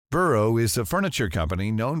Burrow is a furniture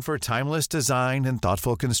company known for timeless design and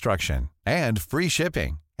thoughtful construction, and free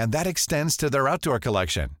shipping, and that extends to their outdoor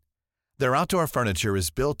collection. Their outdoor furniture is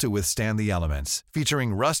built to withstand the elements,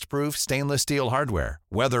 featuring rust-proof stainless steel hardware,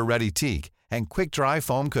 weather-ready teak, and quick-dry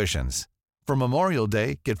foam cushions. For Memorial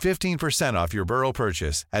Day, get 15% off your Burrow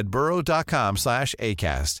purchase at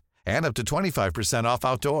burrow.com/ACAST and up to 25% off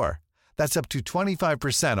outdoor. That's up to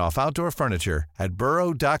 25% off outdoor furniture at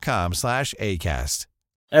burrow.com/ACAST.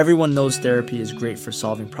 Everyone knows therapy is great for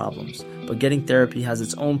solving problems, but getting therapy has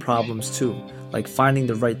its own problems too, like finding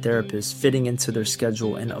the right therapist, fitting into their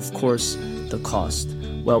schedule, and of course, the cost.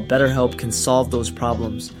 Well, BetterHelp can solve those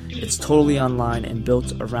problems. It's totally online and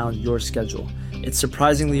built around your schedule. It's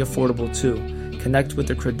surprisingly affordable too. Connect with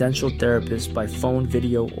a credentialed therapist by phone,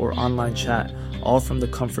 video, or online chat, all from the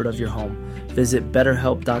comfort of your home. Visit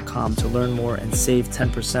BetterHelp.com to learn more and save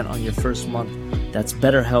 10% on your first month. That's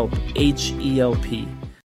BetterHelp, H-E-L-P.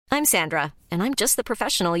 I'm Sandra, and I'm just the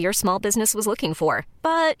professional your small business was looking for.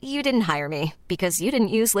 But you didn't hire me because you didn't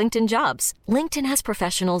use LinkedIn Jobs. LinkedIn has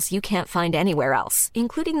professionals you can't find anywhere else,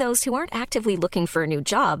 including those who aren't actively looking for a new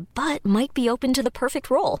job, but might be open to the perfect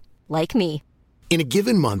role, like me. In a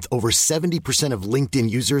given month, over 70% of LinkedIn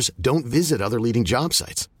users don't visit other leading job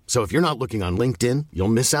sites. So if you're not looking on LinkedIn, you'll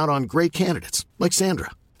miss out on great candidates like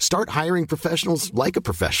Sandra. Start hiring professionals like a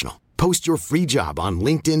professional. Post your free job on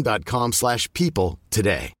linkedin.com/people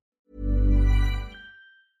today.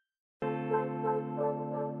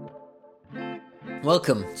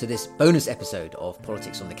 Welcome to this bonus episode of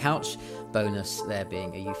Politics on the Couch. Bonus there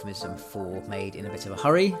being a euphemism for made in a bit of a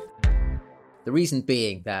hurry. The reason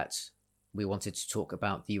being that we wanted to talk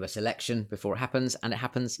about the US election before it happens, and it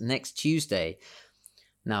happens next Tuesday.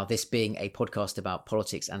 Now, this being a podcast about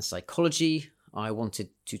politics and psychology, I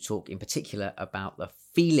wanted to talk in particular about the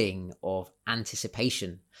feeling of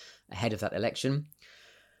anticipation ahead of that election.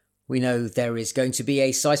 We know there is going to be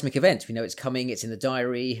a seismic event. We know it's coming, it's in the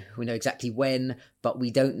diary, we know exactly when, but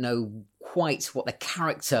we don't know quite what the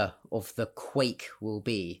character of the quake will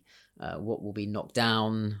be. What will be knocked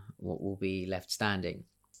down, what will be left standing.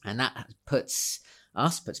 And that puts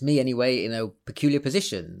me anyway, in a peculiar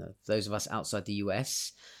position. Those of us outside the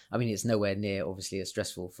US, I mean, it's nowhere near obviously as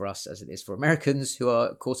stressful for us as it is for Americans who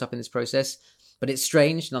are caught up in this process. But it's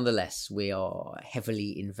strange nonetheless. We are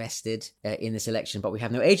heavily invested in this election, but we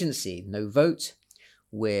have no agency, no vote.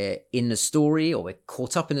 We're in the story, or we're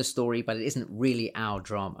caught up in the story, but it isn't really our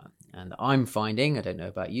drama. And I'm finding, I don't know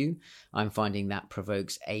about you, I'm finding that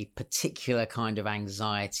provokes a particular kind of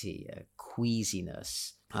anxiety, a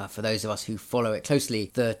queasiness. For those of us who follow it closely,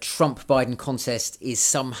 the Trump-Biden contest is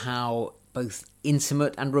somehow both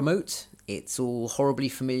intimate and remote. It's all horribly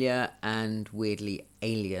familiar and weirdly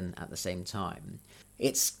alien at the same time.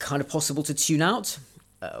 It's kind of possible to tune out.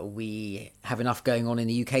 We have enough going on in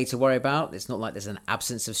the UK to worry about. It's not like there's an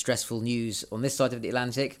absence of stressful news on this side of the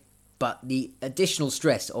Atlantic. But the additional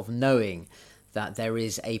stress of knowing that there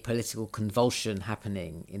is a political convulsion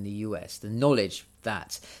happening in the US, the knowledge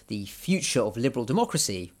that the future of liberal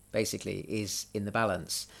democracy basically is in the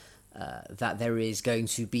balance, that there is going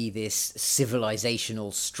to be this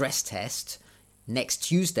civilizational stress test next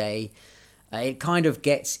Tuesday, it kind of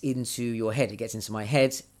gets into your head. It gets into my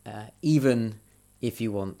head, even if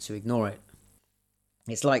you want to ignore it.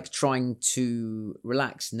 It's like trying to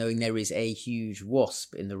relax knowing there is a huge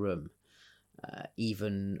wasp in the room,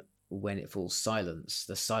 even when it falls silence.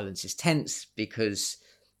 The silence is tense because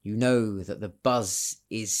you know that the buzz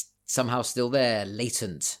is somehow still there,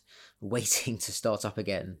 latent, waiting to start up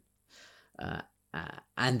again.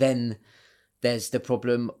 And then there's the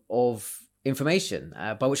problem of information,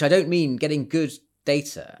 by which I don't mean getting good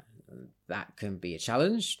data. That can be a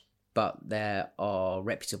challenge, but there are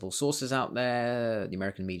reputable sources out there. The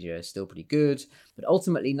American media is still pretty good, but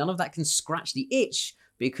ultimately none of that can scratch the itch,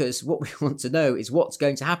 because what we want to know is what's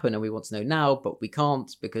going to happen, and we want to know now, but we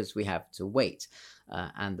can't because we have to wait.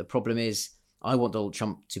 And the problem is, I want Donald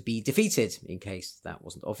Trump to be defeated, in case that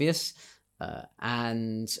wasn't obvious.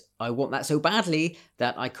 And I want that so badly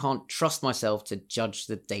that I can't trust myself to judge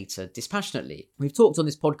the data dispassionately. We've talked on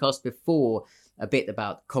this podcast before a bit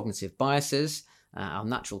about cognitive biases, our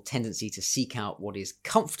natural tendency to seek out what is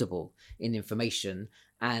comfortable in information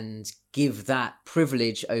and give that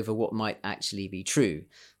privilege over what might actually be true.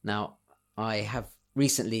 Now, I have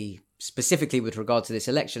recently, specifically with regard to this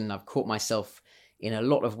election, I've caught myself in a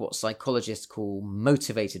lot of what psychologists call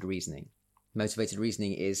motivated reasoning. Motivated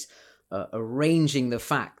reasoning is arranging the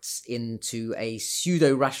facts into a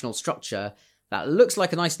pseudo-rational structure that looks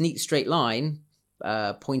like a nice, neat, straight line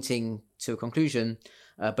pointing to a conclusion,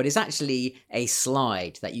 but it's actually a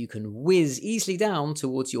slide that you can whiz easily down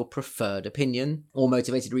towards your preferred opinion, or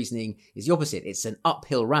motivated reasoning is the opposite. It's an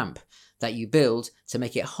uphill ramp that you build to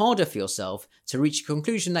make it harder for yourself to reach a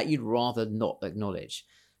conclusion that you'd rather not acknowledge.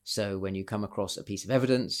 So when you come across a piece of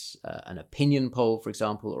evidence, an opinion poll, for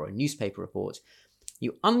example, or a newspaper report,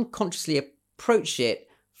 you unconsciously approach it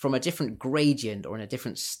from a different gradient or in a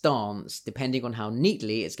different stance, depending on how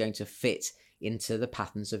neatly it's going to fit into the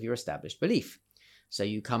patterns of your established belief. So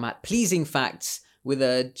you come at pleasing facts with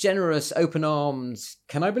a generous, open-armed,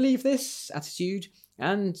 can I believe this attitude?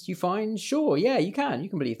 And you find, sure, yeah, you can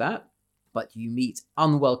believe that. But you meet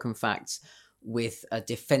unwelcome facts with a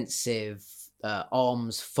defensive,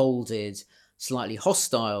 arms folded, slightly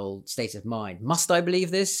hostile state of mind. Must I believe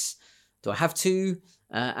this? Do I have to?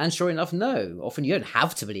 And sure enough, no. Often you don't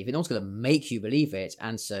have to believe it. No one's going to make you believe it,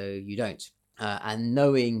 and so you don't. And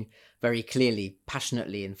knowing very clearly,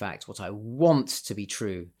 passionately, in fact, what I want to be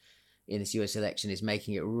true in this US election is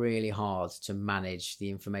making it really hard to manage the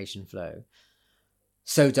information flow.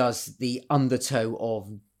 So does the undertow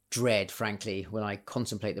of dread, frankly, when I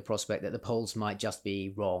contemplate the prospect that the polls might just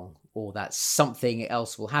be wrong, or that something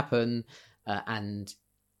else will happen and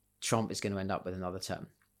Trump is going to end up with another term.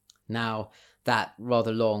 Now, that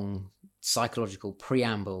rather long psychological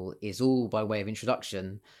preamble is all by way of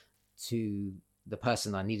introduction to the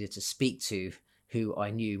person I needed to speak to, who I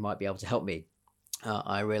knew might be able to help me.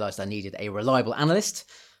 I realized I needed a reliable analyst,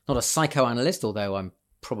 not a psychoanalyst, although I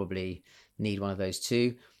probably need one of those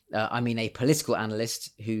too. I mean a political analyst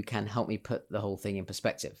who can help me put the whole thing in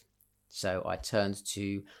perspective. So I turned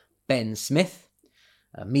to Ben Smith,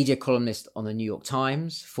 a media columnist on the New York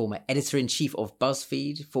Times, former editor-in-chief of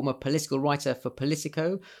BuzzFeed, former political writer for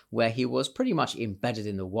Politico, where he was pretty much embedded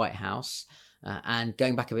in the White House. And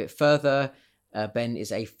going back a bit further, Ben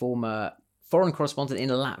is a former foreign correspondent in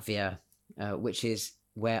Latvia, which is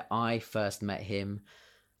where I first met him,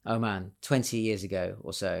 20 years ago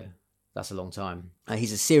or so. That's a long time.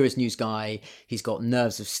 He's a serious news guy. He's got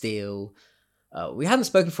nerves of steel. We hadn't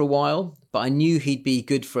spoken for a while, but I knew he'd be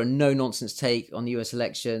good for a no-nonsense take on the US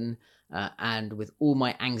election. And with all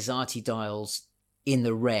my anxiety dials in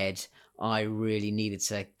the red, I really needed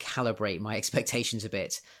to calibrate my expectations a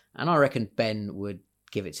bit. And I reckon Ben would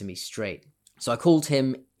give it to me straight. So I called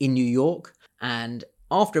him in New York, and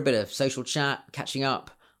after a bit of social chat, catching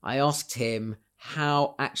up, I asked him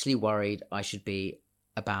how actually worried I should be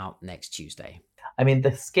about next Tuesday. I mean,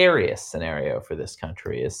 the scariest scenario for this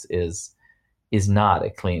country is not a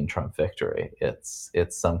clean Trump victory. It's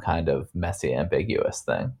some kind of messy, ambiguous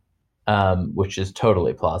thing, which is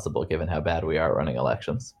totally plausible given how bad we are running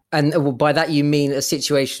elections. And by that you mean a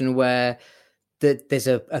situation where there's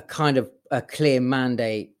a kind of a clear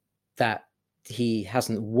mandate that he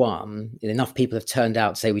hasn't won. Enough people have turned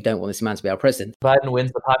out to say we don't want this man to be our president. Biden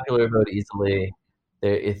wins the popular vote easily.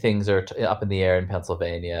 Things are up in the air in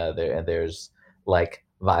Pennsylvania. There's like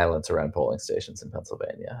violence around polling stations in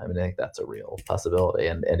Pennsylvania. I mean, I think that's a real possibility.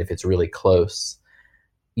 And if it's really close,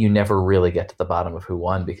 you never really get to the bottom of who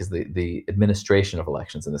won, because the administration of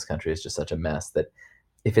elections in this country is just such a mess that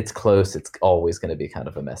if it's close, it's always going to be kind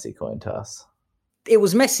of a messy coin toss. It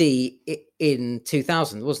was messy in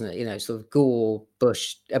 2000, wasn't it? Sort of Gore,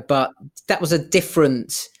 Bush, but that was a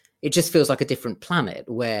different, it just feels like a different planet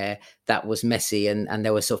where that was messy and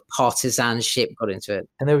there was sort of partisanship got into it.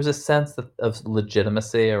 And there was a sense of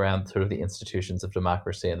legitimacy around sort of the institutions of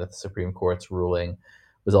democracy, and that the Supreme Court's ruling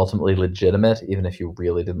was ultimately legitimate, even if you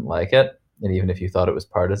really didn't like it, and even if you thought it was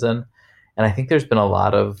partisan. And I think there's been a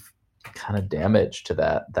lot of kind of damage to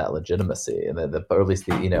that legitimacy, and or at least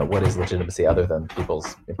what is legitimacy other than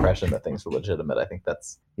people's impression that things were legitimate. I think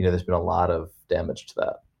that's there's been a lot of damage to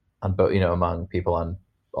that on both among people on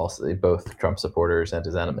also both Trump supporters and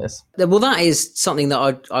his enemies. Well, that is something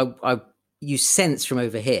that you sense from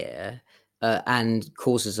over here and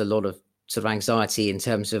causes a lot of sort of anxiety in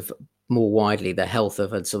terms of more widely the health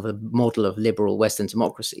of a sort of a model of liberal Western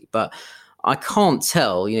democracy. But I can't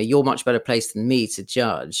tell, you're much better placed than me to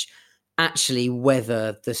judge actually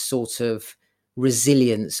whether the sort of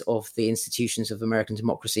resilience of the institutions of American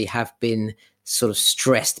democracy have been sort of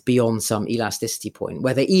stressed beyond some elasticity point,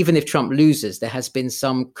 whether even if Trump loses, there has been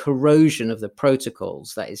some corrosion of the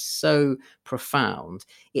protocols that is so profound.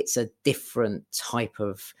 It's a different type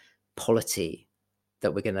of polity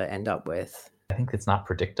that we're going to end up with. I think it's not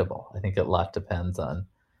predictable. I think a lot depends on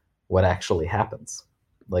what actually happens.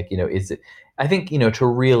 Is it, I think, to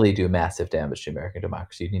really do massive damage to American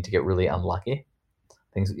democracy, you need to get really unlucky.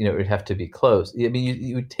 Things, it would have to be close. I mean,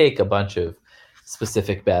 you would take a bunch of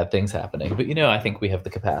specific bad things happening, but, I think we have the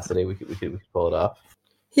capacity. We could pull it off.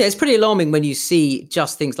 Yeah, it's pretty alarming when you see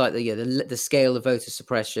just things like the scale of voter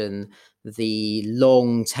suppression, the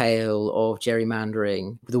long tail of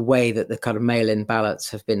gerrymandering, the way that the kind of mail-in ballots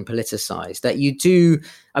have been politicized. That you do,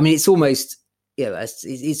 I mean, it's almost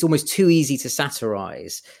it's almost too easy to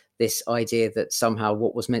satirize this idea that somehow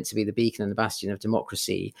what was meant to be the beacon and the bastion of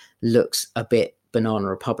democracy looks a bit banana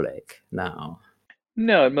republic now.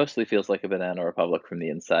 No, it mostly feels like a banana republic from the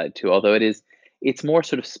inside too, although it's more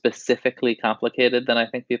sort of specifically complicated than I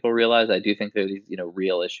think people realize. I do think there are these,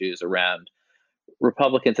 real issues around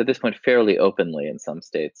Republicans at this point fairly openly in some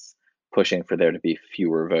states pushing for there to be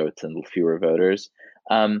fewer votes and fewer voters.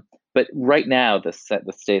 But right now, the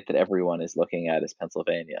state that everyone is looking at is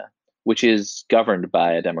Pennsylvania, which is governed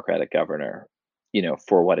by a Democratic governor,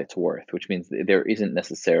 for what it's worth, which means there isn't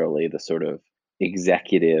necessarily the sort of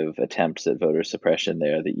executive attempts at voter suppression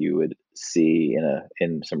there that you would see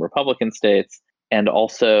in some Republican states. And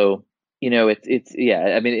also, it's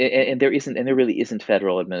yeah. I mean, and there really isn't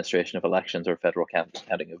federal administration of elections or federal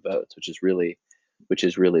counting of votes, which is really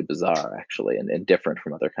bizarre, actually, and different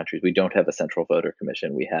from other countries. We don't have a central voter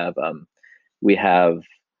commission. We have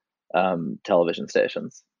television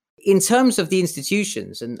stations. In terms of the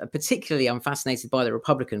institutions, and particularly I'm fascinated by the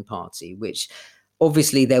Republican Party, which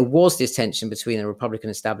obviously there was this tension between the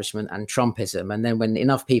Republican establishment and Trumpism. And then when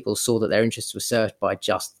enough people saw that their interests were served by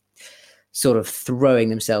just sort of throwing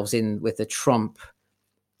themselves in with the Trump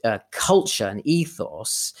culture and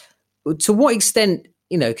ethos, to what extent,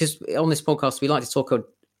 because on this podcast, we like to talk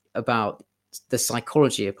about the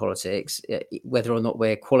psychology of politics, whether or not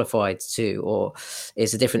we're qualified to, or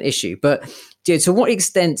is a different issue. But to what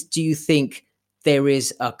extent do you think there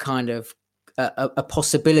is a kind of a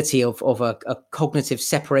possibility of a cognitive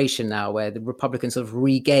separation now, where the Republicans sort of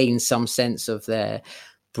regain some sense of their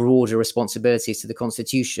broader responsibilities to the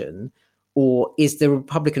Constitution? Or is the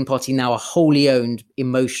Republican Party now a wholly owned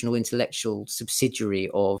emotional, intellectual subsidiary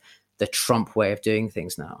of the Trump way of doing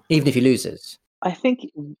things now, even if he loses? I think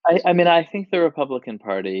the Republican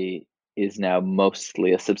Party is now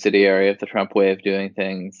mostly a subsidiary of the Trump way of doing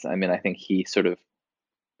things. I mean, I think he sort of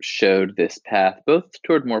showed this path both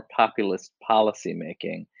toward more populist policy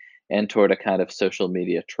making and toward a kind of social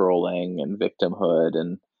media trolling and victimhood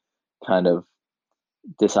and kind of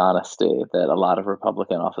dishonesty that a lot of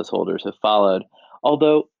Republican office holders have followed.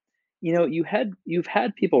 Although, you've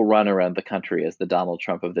had people run around the country as the Donald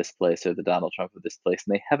Trump of this place or the Donald Trump of this place,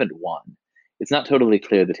 and they haven't won. It's not totally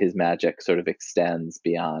clear that his magic sort of extends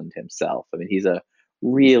beyond himself. I mean, he's a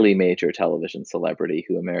really major television celebrity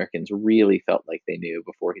who Americans really felt like they knew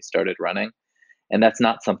before he started running. And that's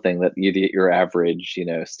not something that your average,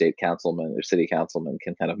 state councilman or city councilman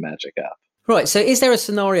can kind of magic up. Right. So is there a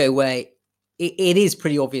scenario where it is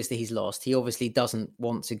pretty obvious that he's lost? He obviously doesn't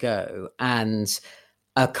want to go. And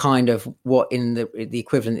a kind of what in the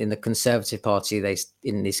equivalent in the Conservative Party,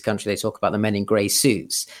 in this country, they talk about the men in grey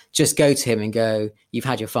suits, just go to him and go, you've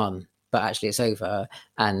had your fun, but actually it's over.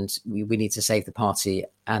 And we need to save the party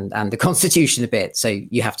and the Constitution a bit. So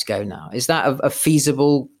you have to go now. Is that a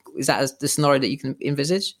feasible, is that the scenario that you can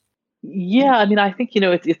envisage? Yeah, I mean, I think,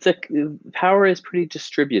 power is pretty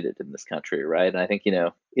distributed in this country, right? And I think,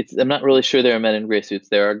 I'm not really sure there are men in gray suits.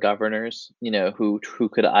 There are governors, who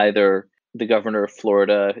could either, the governor of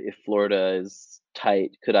Florida, if Florida is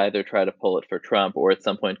tight, could either try to pull it for Trump or at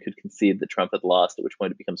some point could concede that Trump had lost, at which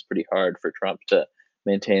point it becomes pretty hard for Trump to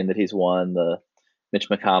maintain that he's won. Mitch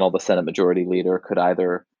McConnell, the Senate Majority Leader, could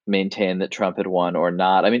either maintain that Trump had won or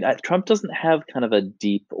not. I mean, Trump doesn't have kind of a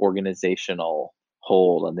deep organizational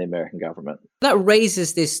hold on the American government. That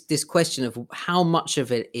raises this question of how much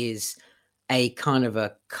of it is a kind of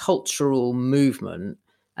a cultural movement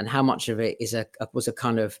and how much of it was a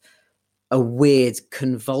kind of a weird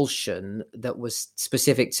convulsion that was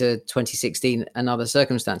specific to 2016 and other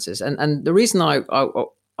circumstances. And the reason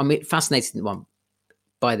I'm fascinated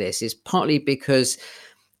by this is partly because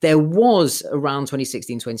there was around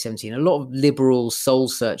 2016, 2017, a lot of liberal soul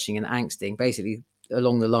searching and angsting, basically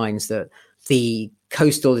along the lines that the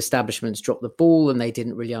coastal establishments dropped the ball and they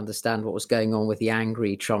didn't really understand what was going on with the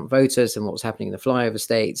angry Trump voters and what was happening in the flyover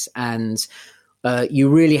states. And you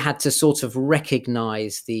really had to sort of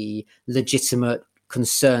recognize the legitimate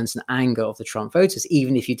concerns and anger of the Trump voters,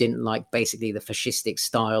 even if you didn't like basically the fascistic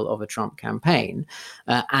style of a Trump campaign,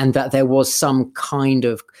 and that there was some kind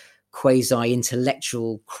of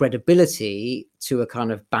quasi-intellectual credibility to a kind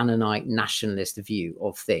of Bannonite nationalist view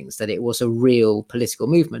of things, that it was a real political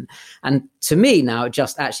movement. And to me now, it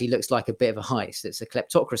just actually looks like a bit of a heist. It's a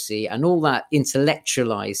kleptocracy, and all that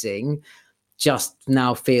intellectualizing just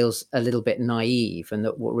now feels a little bit naive, and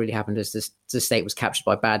that what really happened is the state was captured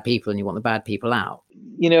by bad people and you want the bad people out.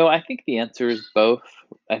 I think the answer is both.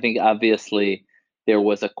 I think obviously there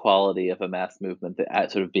was a quality of a mass movement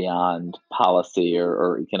that sort of beyond policy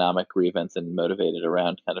or economic grievance and motivated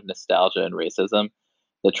around kind of nostalgia and racism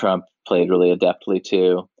that Trump played really adeptly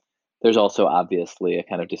to. There's also obviously a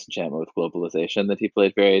kind of disenchantment with globalization that he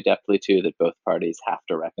played very adeptly to that both parties have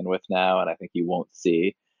to reckon with now. And I think you won't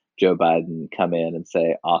see Joe Biden come in and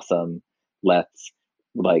say, awesome, let's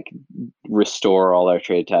like restore all our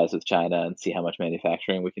trade ties with China and see how much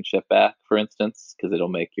manufacturing we can ship back, for instance, because it'll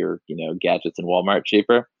make your, gadgets in Walmart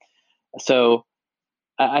cheaper. So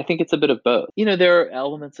I think it's a bit of both. There are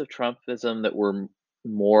elements of Trumpism that were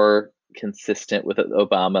more consistent with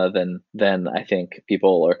Obama than I think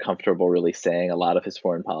people are comfortable really saying. A lot of his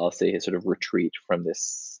foreign policy, his sort of retreat from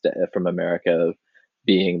from America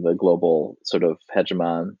being the global sort of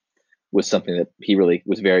hegemon, was something that he really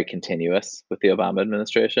was very continuous with the Obama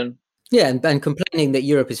administration. Yeah, and complaining that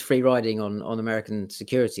Europe is free riding on American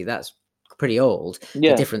security, that's pretty old.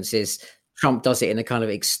 Yeah. The difference is Trump does it in a kind of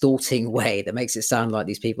extorting way that makes it sound like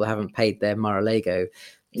these people haven't paid their Mar-a-Lago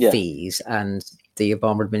fees, and the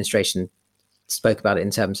Obama administration spoke about it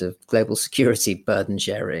in terms of global security burden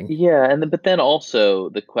sharing. Yeah, but then also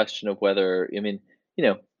the question of whether,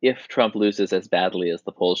 if Trump loses as badly as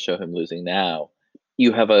the polls show him losing now,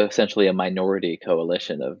 you have essentially a minority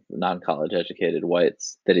coalition of non-college educated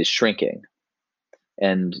whites that is shrinking.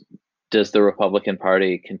 And does the Republican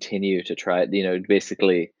Party continue to try,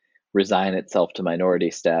 basically resign itself to minority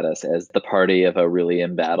status as the party of a really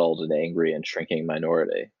embattled and angry and shrinking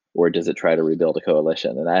minority? Or does it try to rebuild a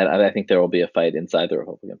coalition? And I think there will be a fight inside the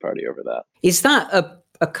Republican Party over that. Is that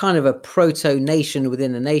a kind of a proto-nation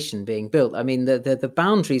within a nation being built? I mean, the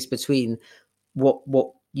boundaries between what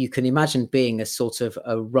you can imagine being a sort of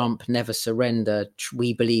a rump, never surrender,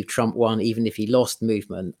 we believe Trump won even if he lost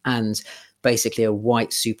movement, and basically a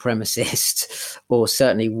white supremacist or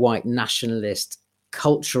certainly white nationalist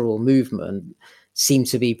cultural movement seem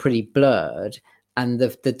to be pretty blurred. And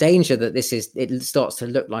the danger that it starts to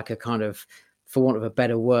look like a kind of, for want of a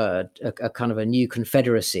better word, a kind of a new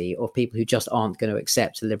confederacy of people who just aren't going to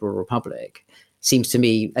accept a liberal republic, seems to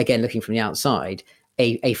me, again, looking from the outside,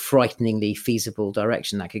 a frighteningly feasible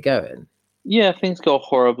direction that could go in. Yeah, if things go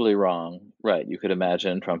horribly wrong, right, you could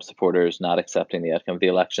imagine Trump supporters not accepting the outcome of the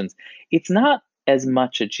elections. It's not as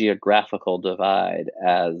much a geographical divide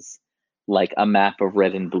as like a map of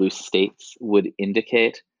red and blue states would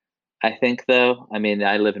indicate. I think, though, I mean,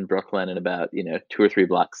 I live in Brooklyn, and about, 2 or 3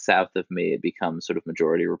 blocks south of me, it becomes sort of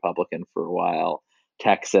majority Republican for a while.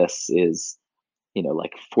 Texas is,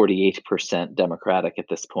 like 48% Democratic at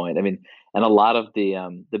this point. I mean, and a lot of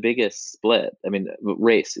the biggest split, I mean,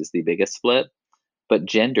 race is the biggest split, but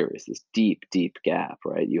gender is this deep, deep gap,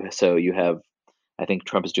 right? You have, I think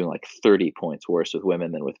Trump is doing like 30 points worse with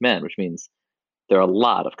women than with men, which means there are a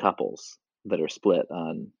lot of couples that are split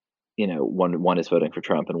on, one is voting for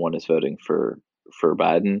Trump and one is voting for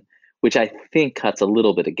Biden, which I think cuts a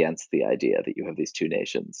little bit against the idea that you have these two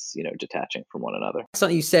nations, detaching from one another.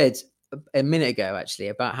 Something you said a minute ago, actually,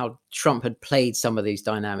 about how Trump had played some of these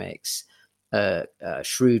dynamics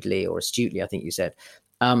shrewdly or astutely, I think you said.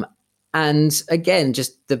 And again,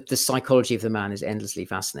 just the psychology of the man is endlessly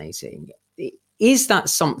fascinating. Is that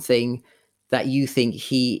something that you think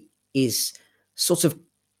he is sort of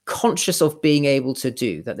conscious of being able to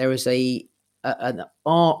do, that there is an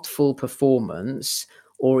artful performance,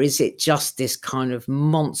 or is it just this kind of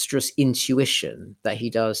monstrous intuition that he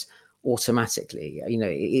does automatically?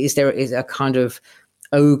 Is there a kind of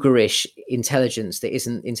ogreish intelligence that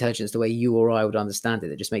isn't intelligence the way you or I would understand it,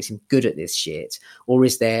 that just makes him good at this shit? Or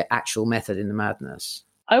is there actual method in the madness?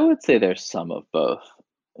 I would say there's some of both.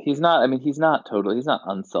 He's not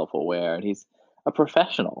unself-aware, and he's a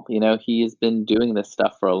professional. He has been doing this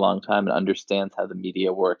stuff for a long time and understands how the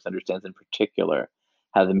media works, understands in particular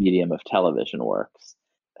how the medium of television works,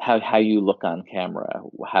 how you look on camera,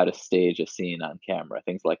 how to stage a scene on camera,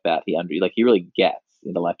 things like that. He really gets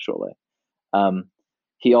intellectually.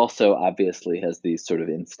 He also obviously has these sort of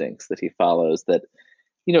instincts that he follows that,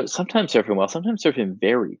 sometimes serve him well, sometimes serve him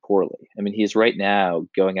very poorly. I mean, he's right now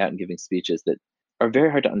going out and giving speeches that are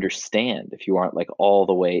very hard to understand if you aren't like all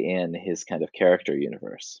the way in his kind of character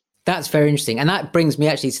universe. That's very interesting. And that brings me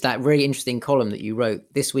actually to that really interesting column that you wrote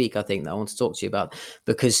this week, I think, that I want to talk to you about,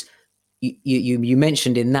 because you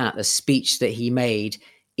mentioned in that a speech that he made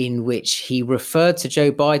in which he referred to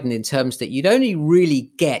Joe Biden in terms that you'd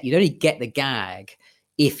only get the gag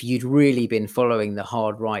if you'd really been following the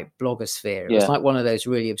hard right blogosphere. It was like one of those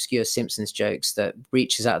really obscure Simpsons jokes that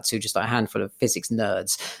reaches out to just a handful of physics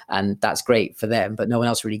nerds, and that's great for them, but no one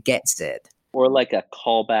else really gets it. Or like a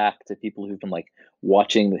callback to people who've been like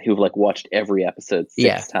watched every episode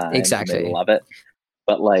 6 times. Exactly. And they love it.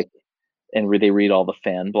 but like, and they read all the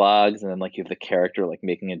fan blogs, and then like you have the character like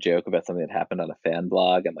making a joke about something that happened on a fan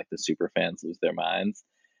blog, and like the super fans lose their minds.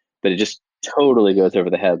 But it just totally goes over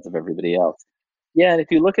the heads of everybody else. Yeah, and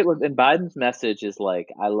if you look at what and Biden's message is like,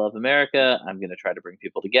 I love America. I'm going to try to bring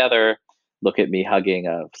people together. Look at me hugging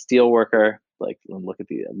a steel worker. Like, look at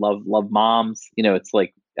the love moms. It's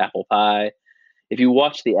like apple pie. If you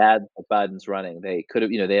watch the ads that Biden's running, they could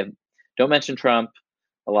have, they have don't mention Trump,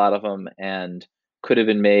 a lot of them, and could have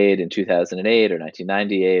been made in 2008 or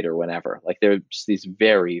 1998 or whenever. Like they're just these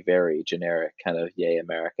very, very generic kind of "Yay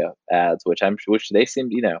America" ads, which they seem,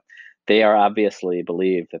 they are obviously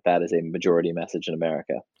believe that that is a majority message in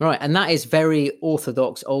America. Right. And that is very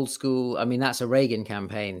orthodox, old school. I mean, that's a Reagan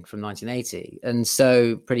campaign from 1980. And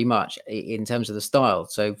so pretty much in terms of the style,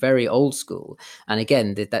 so very old school. And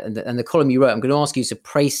again, and the column you wrote, I'm going to ask you to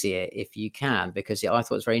praise it if you can, because I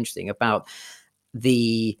thought it was very interesting about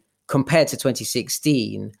compared to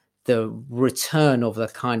 2016, the return of the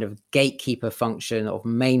kind of gatekeeper function of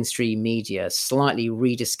mainstream media, slightly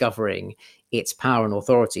rediscovering its power and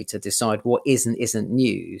authority to decide what is and isn't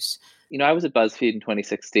news. I was at BuzzFeed in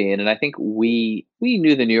 2016, and I think we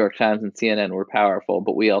knew the New York Times and CNN were powerful,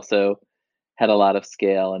 but we also had a lot of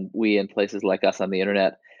scale, and we in places like us on the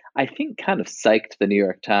internet, I think, kind of psyched the New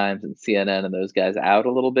York Times and CNN and those guys out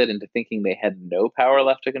a little bit into thinking they had no power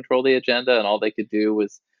left to control the agenda, and all they could do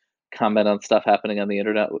was comment on stuff happening on the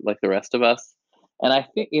internet like the rest of us. And I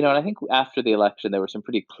think, after the election, there were some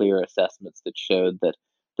pretty clear assessments that showed that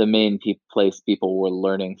the main place people were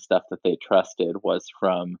learning stuff that they trusted was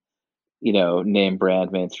from, name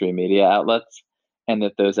brand mainstream media outlets, and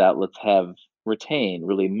that those outlets have retained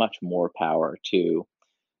really much more power to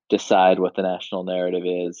decide what the national narrative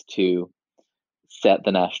is, to set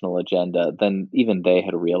the national agenda than even they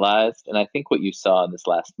had realized. And I think what you saw in this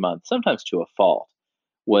last month, sometimes to a fault,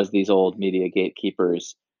 was these old media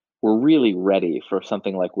gatekeepers were really ready for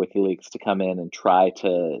something like WikiLeaks to come in and try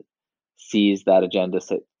to seize that agenda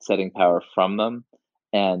setting power from them.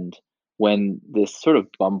 And when this sort of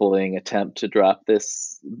bumbling attempt to drop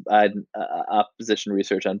this opposition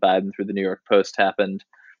research on Biden through the New York Post happened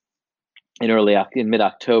in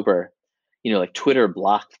mid-October, like Twitter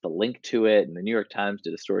blocked the link to it, and the New York Times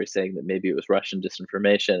did a story saying that maybe it was Russian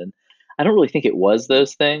disinformation. And I don't really think it was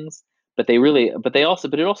those things, but it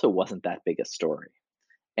also wasn't that big a story.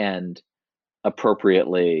 And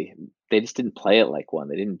appropriately, they just didn't play it like one.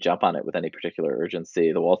 They didn't jump on it with any particular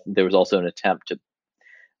urgency. There was also an attempt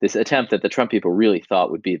that the Trump people really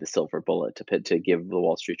thought would be the silver bullet to give the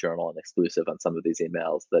Wall Street Journal an exclusive on some of these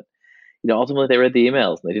emails that, ultimately they read the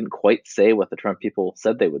emails and they didn't quite say what the Trump people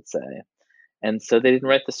said they would say. And so they didn't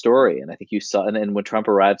write the story. And I think you saw, and then when Trump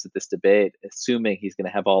arrives at this debate, assuming he's going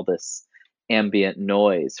to have all this ambient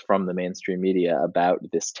noise from the mainstream media about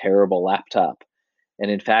this terrible laptop.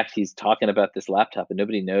 And in fact, he's talking about this laptop and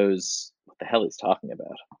nobody knows what the hell he's talking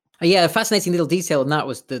about. Yeah, a fascinating little detail in that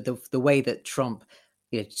was the way that Trump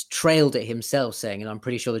trailed it himself, saying, and I'm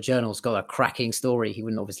pretty sure the Journal's got a cracking story. He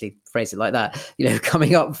wouldn't obviously phrase it like that,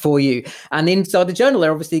 coming up for you. And inside the Journal,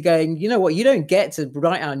 they're obviously going, you know what, you don't get to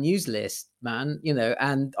write our news list, man,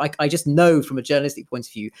 and I just know from a journalistic point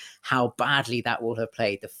of view how badly that will have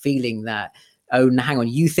played, the feeling that, oh, hang on,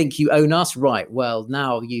 you think you own us? Right. Well,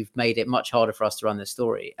 now you've made it much harder for us to run the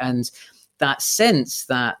story. And that sense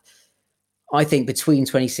that I think between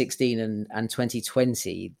 2016 and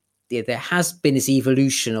 2020, there has been this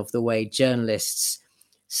evolution of the way journalists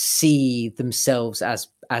see themselves as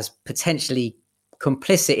potentially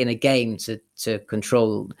complicit in a game to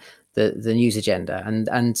control the news agenda.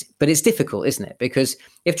 But it's difficult, isn't it? Because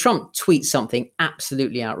if Trump tweets something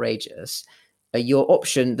absolutely outrageous, your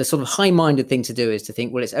option, the sort of high-minded thing to do is to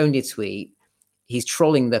think, well, it's only a tweet. He's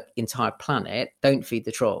trolling the entire planet. Don't feed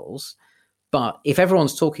the trolls. But if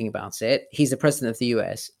everyone's talking about it, he's the president of the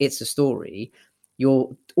US, it's a story.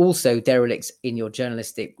 You're also derelict in your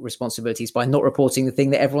journalistic responsibilities by not reporting the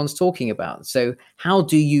thing that everyone's talking about. So how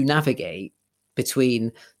do you navigate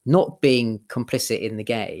between not being complicit in the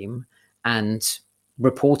game and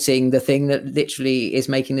reporting the thing that literally is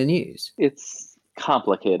making the news? It's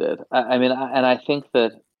complicated. I think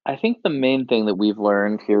the main thing that we've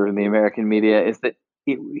learned here in the American media is that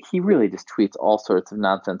he really just tweets all sorts of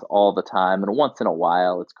nonsense all the time. And once in a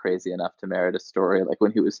while, it's crazy enough to merit a story, like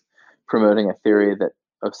when he was promoting a theory that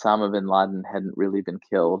Osama bin Laden hadn't really been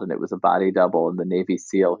killed and it was a body double, and the Navy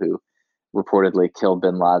SEAL who reportedly killed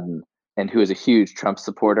bin Laden and who is a huge Trump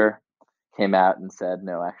supporter came out and said,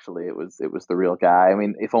 no, actually it was the real guy. I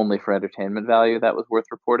mean, if only for entertainment value, that was worth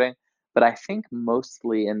reporting. But I think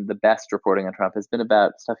mostly, and the best reporting on Trump has been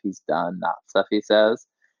about stuff he's done, not stuff he says.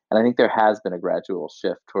 And I think there has been a gradual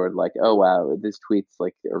shift toward like, oh wow, these tweets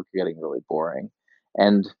like are getting really boring,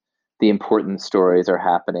 and the important stories are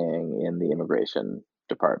happening in the immigration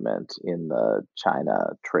department, in the China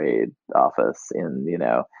trade office,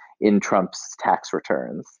 in Trump's tax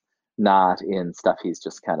returns, not in stuff he's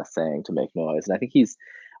just kind of saying to make noise. And I think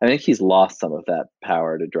he's lost some of that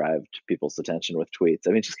power to drive people's attention with tweets. I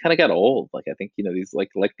mean, it just kind of got old. Like, I think, these like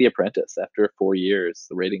The Apprentice, after 4 years,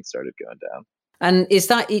 the ratings started going down. And is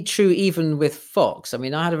that true even with Fox? I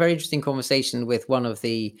mean, I had a very interesting conversation with one of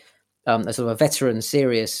the a sort of a veteran,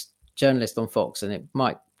 serious journalist on Fox, and it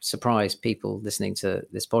might surprise people listening to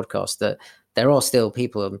this podcast that there are still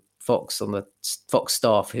people on Fox, on the Fox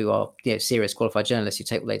staff, who are serious, qualified journalists who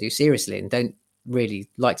take what they do seriously and don't really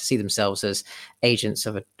like to see themselves as agents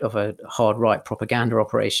of a hard right propaganda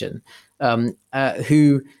operation,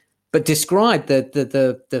 who but describe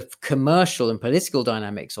the commercial and political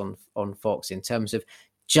dynamics on Fox in terms of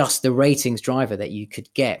just the ratings driver that you could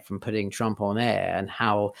get from putting Trump on air, and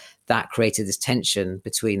how that created this tension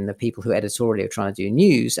between the people who editorially are trying to do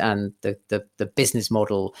news and the business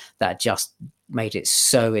model that just made it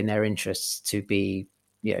so in their interests to be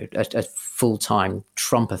a full-time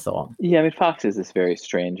Trumpathon. Yeah, I mean, Fox is this very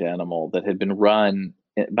strange animal that had been run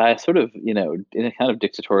by a sort of, in a kind of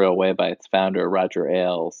dictatorial way by its founder, Roger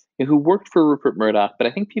Ailes, who worked for Rupert Murdoch. But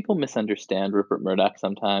I think people misunderstand Rupert Murdoch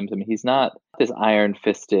sometimes. I mean, he's not this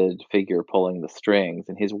iron-fisted figure pulling the strings,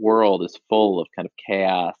 and his world is full of kind of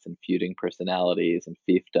chaos and feuding personalities and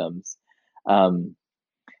fiefdoms.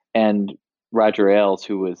 And Roger Ailes,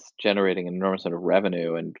 who was generating an enormous amount of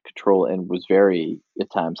revenue and control and was very,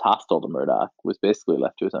 at times, hostile to Murdoch, was basically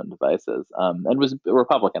left to his own devices, and was a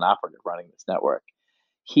Republican operative running this network.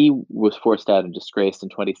 He was forced out and disgraced in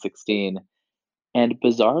 2016, and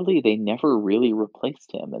bizarrely, they never really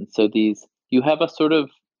replaced him. And so you have a sort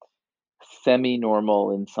of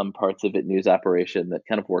semi-normal, in some parts of it, news operation that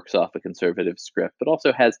kind of works off a conservative script, but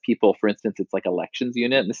also has people, for instance, it's like elections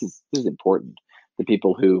unit, and this is important. The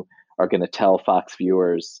people who are going to tell Fox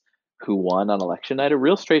viewers who won on election night are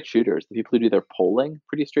real straight shooters. The people who do their polling,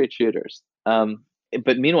 pretty straight shooters.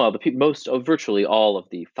 But meanwhile, virtually all of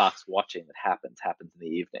the Fox watching that happens in the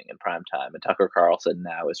evening in prime time. And Tucker Carlson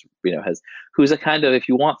now who's a kind of, if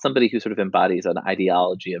you want somebody who sort of embodies an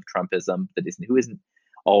ideology of Trumpism who isn't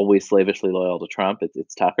always slavishly loyal to Trump,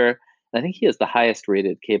 it's Tucker. And I think he has the highest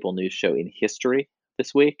rated cable news show in history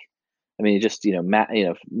this week. I mean, just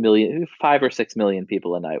 5 or 6 million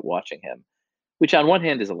people a night watching him, which on one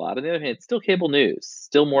hand is a lot. On the other hand, it's still cable news,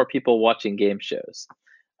 still more people watching game shows.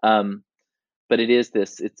 But it is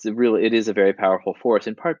a very powerful force,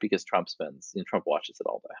 in part because Trump watches it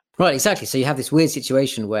all day. Right, exactly. So you have this weird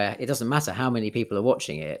situation where it doesn't matter how many people are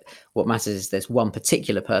watching it. What matters is there's one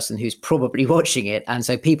particular person who's probably watching it. And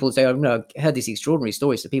so people say, I've heard these extraordinary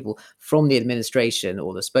stories of people from the administration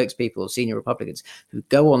or the spokespeople or senior Republicans who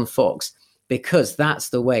go on Fox because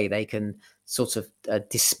that's the way they can sort of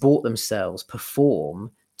disport themselves,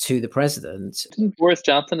 perform to the president. Didn't Boris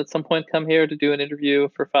Johnson at some point come here to do an interview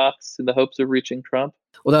for Fox in the hopes of reaching Trump?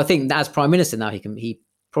 Although I think as prime minister now, he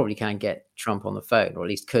probably can get Trump on the phone, or at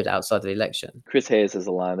least could outside of the election. Chris Hayes has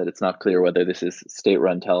a line that it's not clear whether this is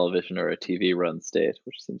state-run television or a TV-run state,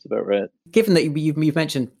 which seems about right. Given that you've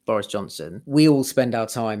mentioned Boris Johnson, we all spend our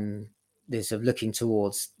time sort of looking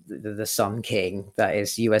towards the Sun King, that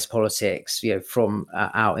is US politics, from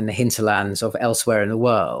out in the hinterlands of elsewhere in the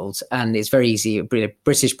world. And it's very easy.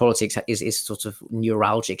 British politics is sort of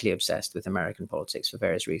neuralgically obsessed with American politics for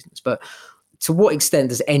various reasons. But to what extent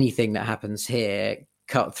does anything that happens here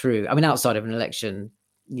cut through? I mean, outside of an election,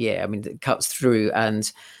 it cuts through. And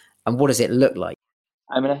what does it look like?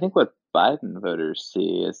 I mean, I think what Biden voters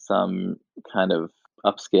see is some kind of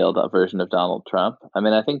upscaled version of Donald Trump. I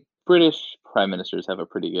mean, I think British prime ministers have a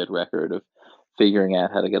pretty good record of figuring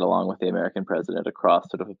out how to get along with the American president across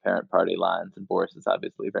sort of apparent party lines. And Boris is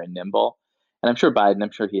obviously very nimble. And I'm sure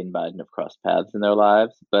he and Biden have crossed paths in their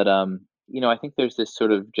lives. But, I think there's this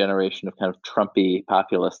sort of generation of kind of Trumpy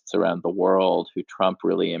populists around the world who Trump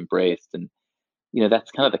really embraced. And,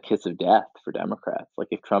 that's kind of the kiss of death for Democrats. Like,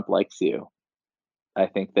 if Trump likes you, I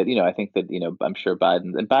think that I'm sure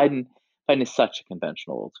Biden is such a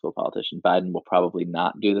conventional old school politician. Biden will probably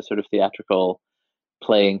not do the sort of theatrical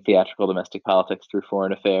domestic politics through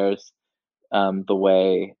foreign affairs the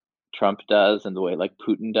way Trump does and the way like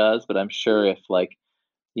Putin does. But I'm sure if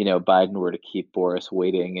Biden were to keep Boris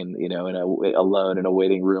waiting alone in a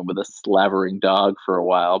waiting room with a slavering dog for a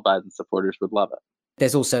while, Biden supporters would love it.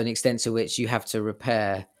 There's also an extent to which you have to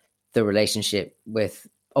repair the relationship with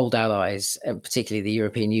old allies, and particularly the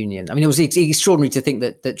European Union. I mean, it was extraordinary to think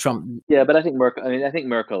that Trump. Yeah, but I think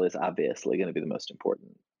Merkel is obviously going to be the most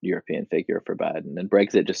important European figure for Biden. And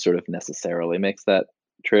Brexit just sort of necessarily makes that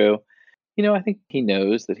true. I think he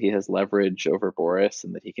knows that he has leverage over Boris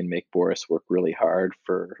and that he can make Boris work really hard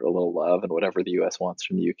for a little love, and whatever the US wants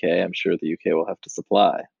from the UK, I'm sure the UK will have to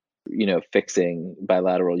supply. Fixing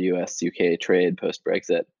bilateral US UK trade post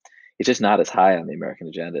Brexit, it's just not as high on the American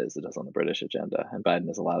agenda as it is on the British agenda. And Biden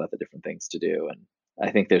has a lot of the different things to do. And I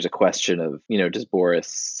think there's a question of, does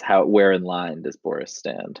Boris, where in line does Boris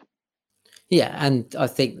stand? Yeah, and I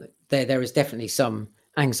think there is definitely some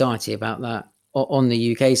anxiety about that on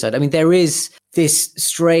the UK side. I mean, there is this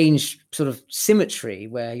strange sort of symmetry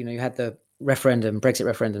where, you had the Brexit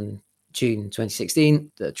referendum, June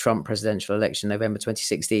 2016, the Trump presidential election, November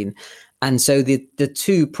 2016. And so the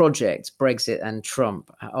two projects, Brexit and Trump,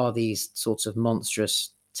 are these sorts of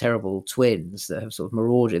monstrous, terrible twins that have sort of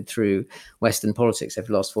marauded through Western politics over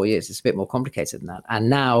the last 4 years. It's a bit more complicated than that. And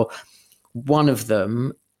now one of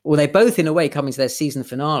them, well, they both in a way coming to their season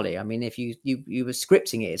finale. I mean, if you were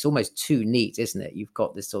scripting it, it's almost too neat, isn't it? You've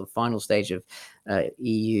got this sort of final stage of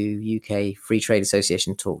EU, UK Free Trade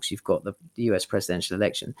Association talks. You've got the US presidential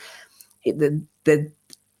election.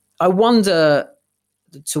 I wonder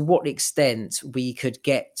to what extent we could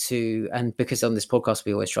get to, and because on this podcast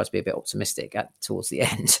we always try to be a bit optimistic towards the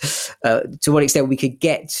end, to what extent we could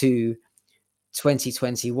get to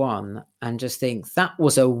 2021 and just think that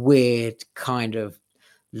was a weird kind of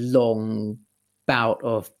long bout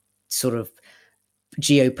of sort of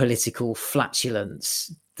geopolitical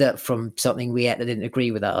flatulence that from something we ate that didn't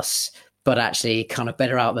agree with us, but actually kind of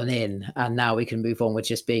better out than in. And now we can move on with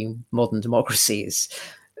just being modern democracies.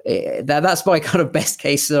 That's my kind of best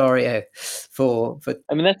case scenario for.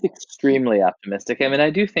 I mean, that's extremely optimistic. I mean,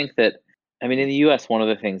 I do think that, in the US, one of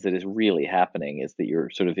the things that is really happening is that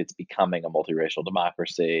it's becoming a multiracial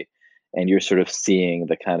democracy, and you're sort of seeing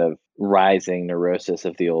the kind of rising neurosis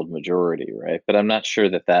of the old majority, right? But I'm not sure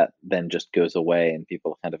that then just goes away and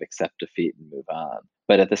people kind of accept defeat and move on.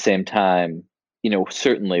 But at the same time,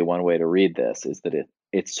 certainly one way to read this is that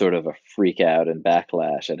it's sort of a freak out and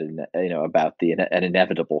backlash about an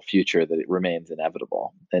inevitable future, that it remains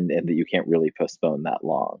inevitable, and that you can't really postpone that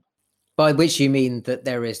long. By which you mean that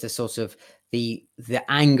there is the sort of the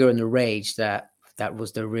anger and the rage that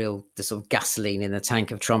was the sort of gasoline in the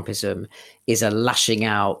tank of Trumpism is a lashing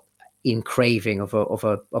out in craving of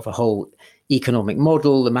a whole economic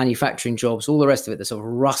model, the manufacturing jobs, all the rest of it, the sort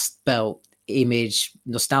of Rust Belt image,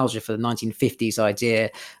 nostalgia for the 1950s idea,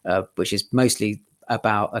 which is mostly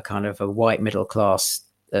about a kind of a white middle class,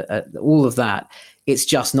 all of that. It's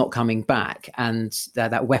just not coming back. And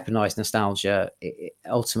that weaponized nostalgia,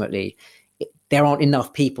 ultimately, there aren't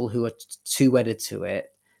enough people who are too wedded to it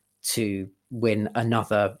to win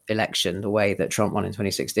another election the way that Trump won in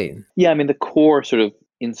 2016. Yeah, the core sort of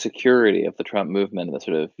insecurity of the Trump movement and the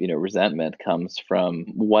sort of, resentment comes from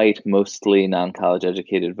white, mostly non-college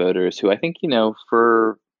educated voters who I think,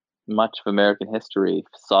 for much of American history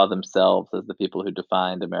saw themselves as the people who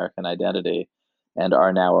defined American identity and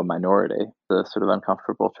are now a minority. The sort of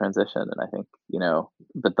uncomfortable transition. And I think,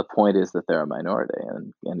 but the point is that they're a minority,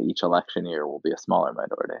 and each election year will be a smaller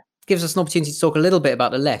minority. Gives us an opportunity to talk a little bit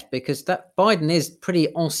about the left, because that Biden is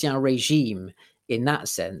pretty ancien regime in that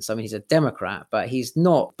sense. I mean, he's a Democrat, but he's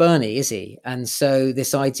not Bernie, is he? And so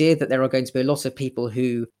this idea that there are going to be a lot of people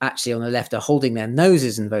who actually on the left are holding their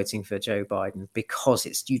noses and voting for Joe Biden because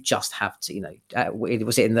you just have to,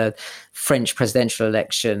 was it in the French presidential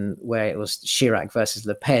election where it was Chirac versus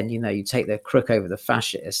Le Pen, you take the crook over the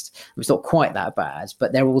fascist. It's not quite that bad,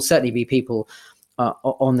 but there will certainly be people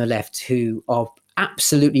on the left who are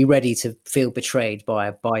absolutely ready to feel betrayed by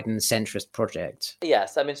a Biden centrist project.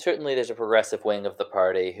 Yes, certainly there's a progressive wing of the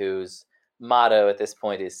party whose motto at this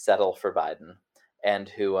point is settle for Biden, and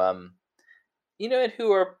who, and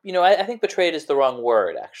who are, I think betrayed is the wrong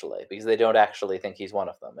word, actually, because they don't actually think he's one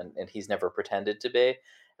of them, and he's never pretended to be.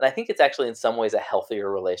 And I think it's actually in some ways a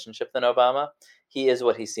healthier relationship than Obama. He is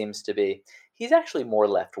what he seems to be. He's actually more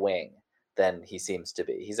left-wing than he seems to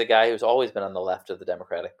be. He's a guy who's always been on the left of the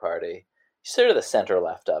Democratic Party, sort of the center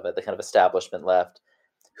left of it, the kind of establishment left,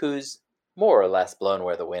 who's more or less blown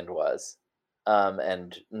where the wind was,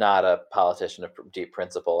 and not a politician of deep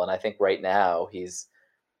principle. And I think right now he's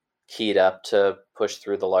keyed up to push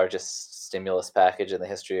through the largest stimulus package in the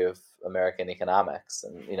history of American economics.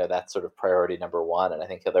 And, that's sort of priority number one. And I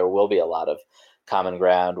think there will be a lot of common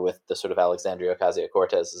ground with the sort of Alexandria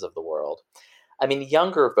Ocasio-Cortezes of the world.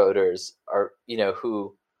 Younger voters are,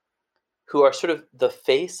 who are sort of the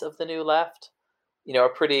face of the new left,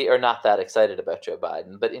 are not that excited about Joe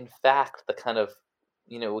Biden. But in fact, the kind of,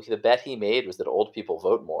 the bet he made was that old people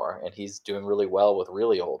vote more, and he's doing really well with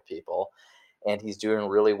really old people. and he's doing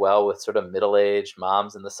really well with sort of middle-aged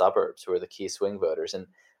moms in the suburbs who are the key swing voters. And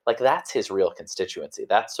like, that's his real constituency.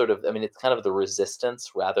 That's sort of, I mean, it's kind of the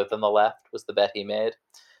resistance rather than the left was the bet he made.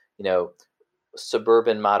 You know,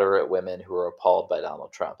 suburban moderate women who are appalled by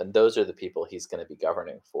Donald Trump. And those are the people he's going to be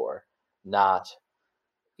governing for, not,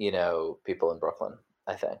 you know, people in Brooklyn,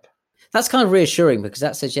 I think. That's kind of reassuring, because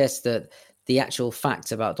that suggests that the actual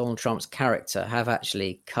facts about Donald Trump's character have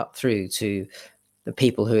actually cut through to the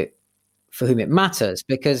people for whom it matters,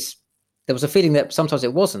 because there was a feeling that sometimes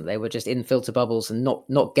it wasn't. They were just in filter bubbles and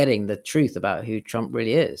not getting the truth about who Trump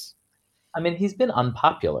really is. I mean, he's been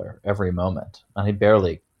unpopular every moment, and he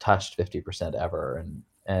barely touched 50% ever.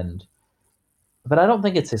 But I don't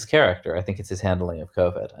think it's his character. I think it's his handling of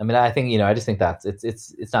COVID. I mean, I think, you know, I just think that's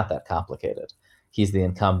it's not that complicated. He's the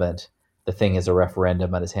incumbent. The thing is a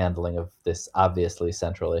referendum on his handling of this obviously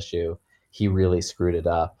central issue. He really screwed it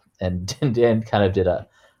up and kind of did a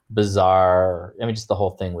bizarre, I mean, just the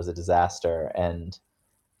whole thing was a disaster, and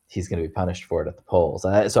he's going to be punished for it at the polls.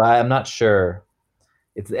 So I'm not sure.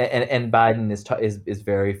 And Biden is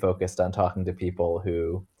very focused on talking to people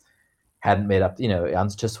who hadn't made up, you know, on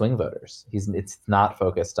to swing voters. It's not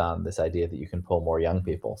focused on this idea that you can pull more young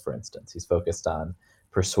people, for instance. He's focused on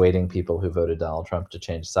persuading people who voted Donald Trump to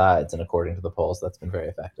change sides. And according to the polls, that's been very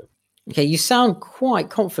effective. Okay, you sound quite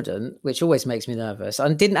confident, which always makes me nervous.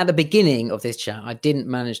 I didn't, at the beginning of this chat, I didn't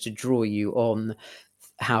manage to draw you on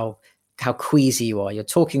how queasy you are. You're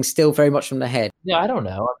talking still very much from the head. Yeah, I don't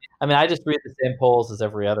know. I mean, I just read the same polls as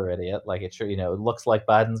every other idiot. Like, it looks like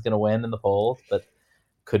Biden's going to win in the polls, but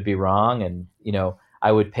could be wrong. And, you know,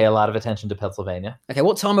 I would pay a lot of attention to Pennsylvania. Okay,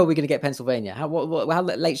 what time are we going to get Pennsylvania? How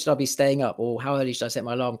late should I be staying up, or how early should I set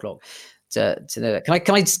my alarm clock to know that?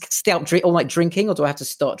 Can I stay up all night drinking, or do I have to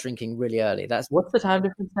start drinking really early? What's the time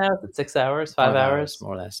difference now? Is it 6 hours, 5 hours?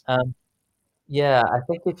 More or less. Yeah, I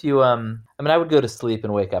think if you, I mean, I would go to sleep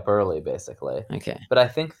and wake up early, basically. Okay. But I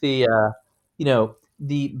think the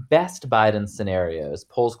best Biden scenarios,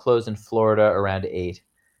 polls close in Florida around 8. I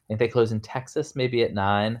think they close in Texas maybe at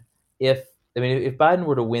 9. If Biden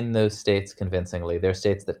were to win those states convincingly, they're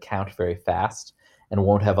states that count very fast and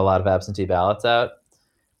won't have a lot of absentee ballots out.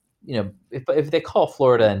 You know, if they call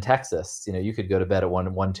Florida and Texas, you know, you could go to bed at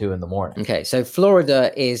 1, 2 in the morning. Okay, so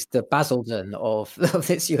Florida is the Basildon of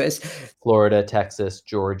this U.S. Florida, Texas,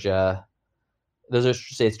 Georgia, those are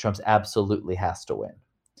states Trump absolutely has to win.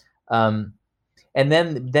 And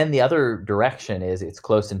then the other direction is it's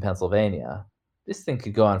close in Pennsylvania. This thing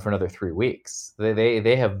could go on for another 3 weeks.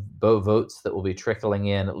 They have votes that will be trickling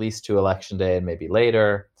in at least to Election Day and maybe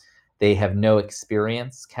later. They have no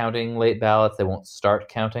experience counting late ballots. They won't start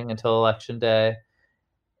counting until Election Day.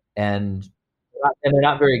 And they're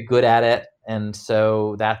not very good at it. And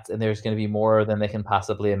so there's going to be more than they can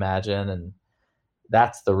possibly imagine. And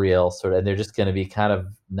that's the real sort of, and they're just going to be kind of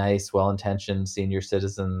nice, well-intentioned senior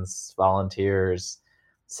citizens, volunteers,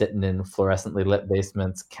 sitting in fluorescently lit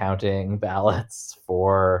basements, counting ballots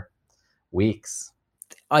for weeks.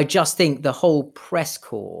 I just think the whole press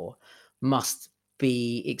corps must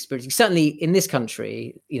be experiencing, certainly in this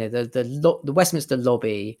country, you know, the Westminster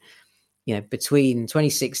lobby, you know, between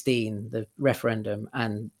 2016, the referendum,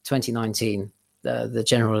 and 2019, the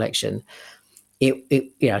general election,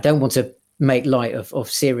 I don't want to make light of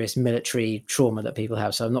serious military trauma that people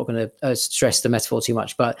have, so I'm not going to stress the metaphor too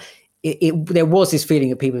much, but there was this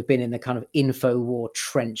feeling that people had been in the kind of info war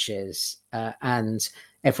trenches, and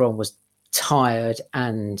everyone was tired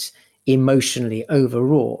and emotionally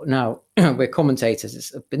overwrought. Now, we're commentators,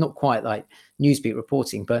 it's not quite like newsbeat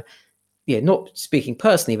reporting, but yeah, not speaking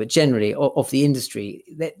personally, but generally of the industry,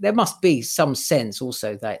 there must be some sense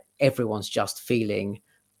also that everyone's just feeling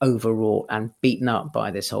overwrought and beaten up by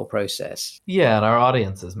this whole process. Yeah, and our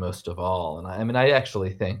audiences most of all. And I actually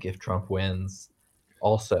think if Trump wins,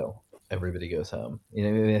 also everybody goes home.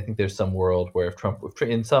 You know, I think there's some world where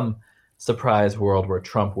in some surprise world where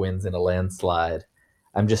Trump wins in a landslide,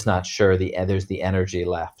 I'm just not sure there's the energy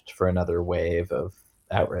left for another wave of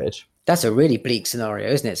outrage. That's a really bleak scenario,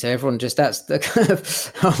 isn't it? So everyone that's the kind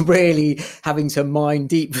of, I'm really having to mine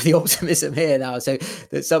deep for the optimism here now. So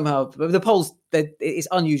that somehow the polls, it's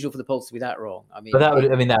unusual for the polls to be that wrong.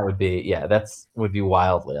 That would be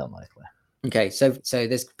wildly unlikely. Okay, so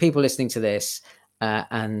there's people listening to this,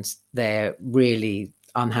 and they're really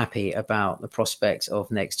unhappy about the prospect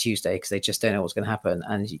of next Tuesday because they just don't know what's going to happen.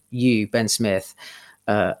 And you, Ben Smith,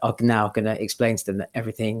 are now going to explain to them that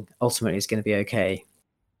everything ultimately is going to be okay.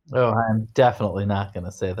 Oh, I'm definitely not going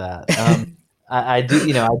to say that. I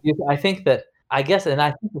think that, I guess, and I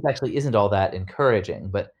think this actually isn't all that encouraging,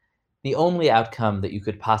 but the only outcome that you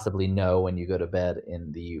could possibly know when you go to bed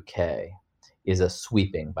in the UK is a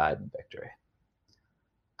sweeping Biden victory.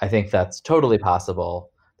 I think that's totally possible.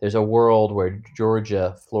 There's a world where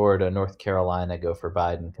Georgia, Florida, North Carolina go for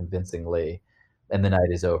Biden convincingly, and the night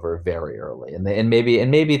is over very early. And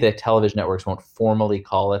maybe the television networks won't formally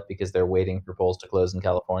call it because they're waiting for polls to close in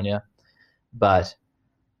California, but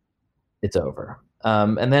it's over.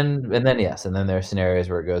 And then there are scenarios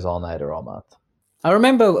where it goes all night or all month. I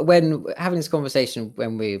remember when having this conversation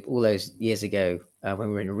all those years ago when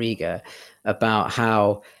we were in Riga about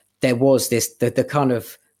how there was the kind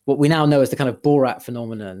of what we now know as the kind of Borat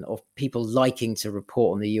phenomenon of people liking to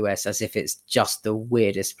report on the US as if it's just the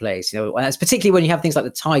weirdest place, and that's particularly when you have things like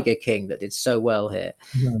the Tiger King that did so well here.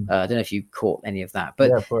 Mm-hmm. I don't know if you caught any of that,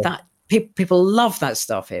 but that people love that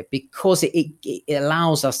stuff here because it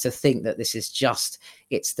allows us to think that this is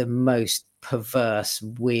it's the most perverse,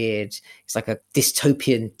 weird, it's like a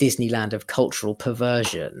dystopian Disneyland of cultural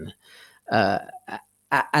perversion.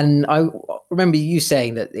 And I remember you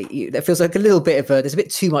saying that there feels like a little bit there's a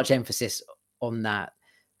bit too much emphasis on that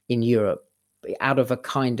in Europe, out of a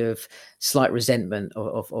kind of slight resentment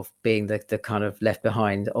of being the kind of left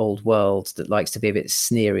behind old world that likes to be a bit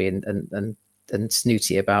sneery and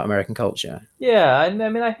snooty about American culture. Yeah, I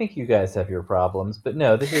mean, I think you guys have your problems, but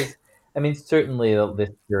no, certainly this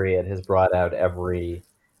period has brought out every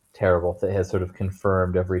terrible thing, has sort of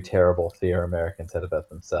confirmed every terrible fear Americans had about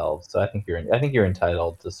themselves. So I think you're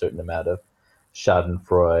entitled to a certain amount of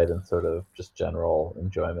schadenfreude and sort of just general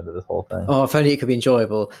enjoyment of this whole thing. Oh, if only it could be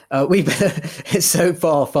enjoyable. It's so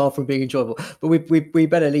far from being enjoyable, but we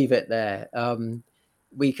better leave it there.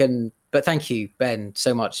 But thank you, Ben,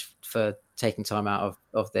 so much for taking time out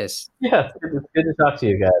of this. Yeah, it's good to talk to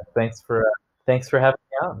you guys. Thanks for having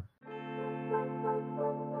me on.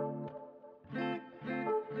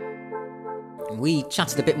 We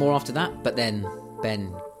chatted a bit more after that, but then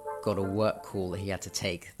Ben got a work call that he had to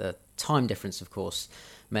take. The time difference, of course,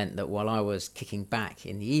 meant that while I was kicking back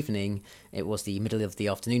in the evening, it was the middle of the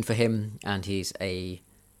afternoon for him, and he's a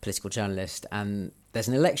political journalist, and there's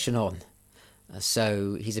an election on.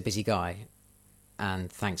 So he's a busy guy. And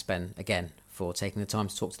thanks, Ben, again, for taking the time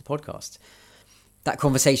to talk to the podcast. That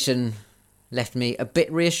conversation left me a bit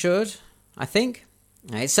reassured, I think.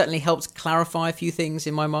 It certainly helped clarify a few things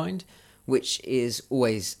in my mind, which is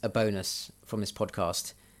always a bonus from this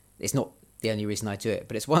podcast. It's not the only reason I do it,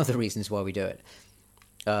 but it's one of the reasons why we do it.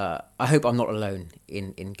 I hope I'm not alone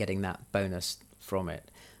in getting that bonus from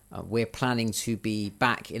it. We're planning to be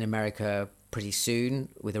back in America pretty soon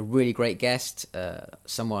with a really great guest,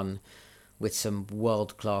 someone with some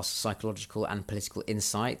world-class psychological and political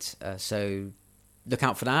insight. So look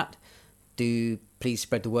out for that. Do please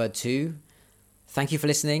spread the word too. Thank you for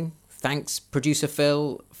listening. Thanks, producer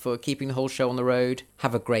Phil, for keeping the whole show on the road.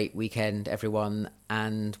 Have a great weekend, everyone.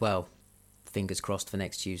 And, well, fingers crossed for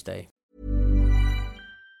next Tuesday.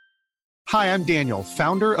 Hi, I'm Daniel,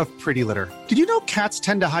 founder of Pretty Litter. Did you know cats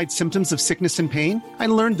tend to hide symptoms of sickness and pain? I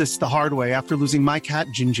learned this the hard way after losing my cat,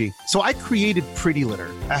 Gingy. So I created Pretty Litter,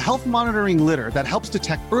 a health monitoring litter that helps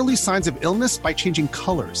detect early signs of illness by changing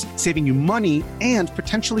colors, saving you money and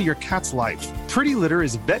potentially your cat's life. Pretty Litter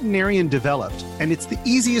is veterinarian developed, and it's the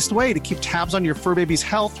easiest way to keep tabs on your fur baby's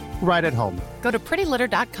health right at home. Go to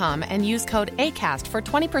prettylitter.com and use code ACAST for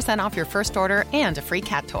 20% off your first order and a free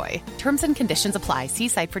cat toy. Terms and conditions apply. See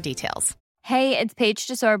site for details. Hey, it's Paige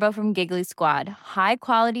DeSorbo from Giggly Squad. High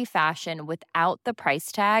quality fashion without the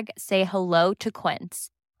price tag. Say hello to Quince.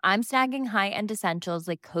 I'm snagging high-end essentials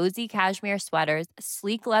like cozy cashmere sweaters,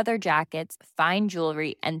 sleek leather jackets, fine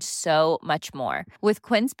jewelry, and so much more. With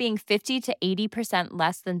Quince being 50 to 80%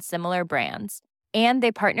 less than similar brands. And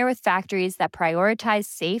they partner with factories that prioritize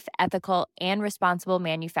safe, ethical, and responsible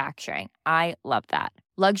manufacturing. I love that.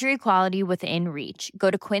 Luxury quality within reach.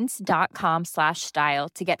 Go to quince.com/style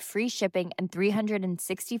to get free shipping and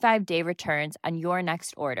 365-day returns on your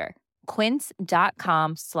next order.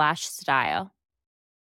 Quince.com/style.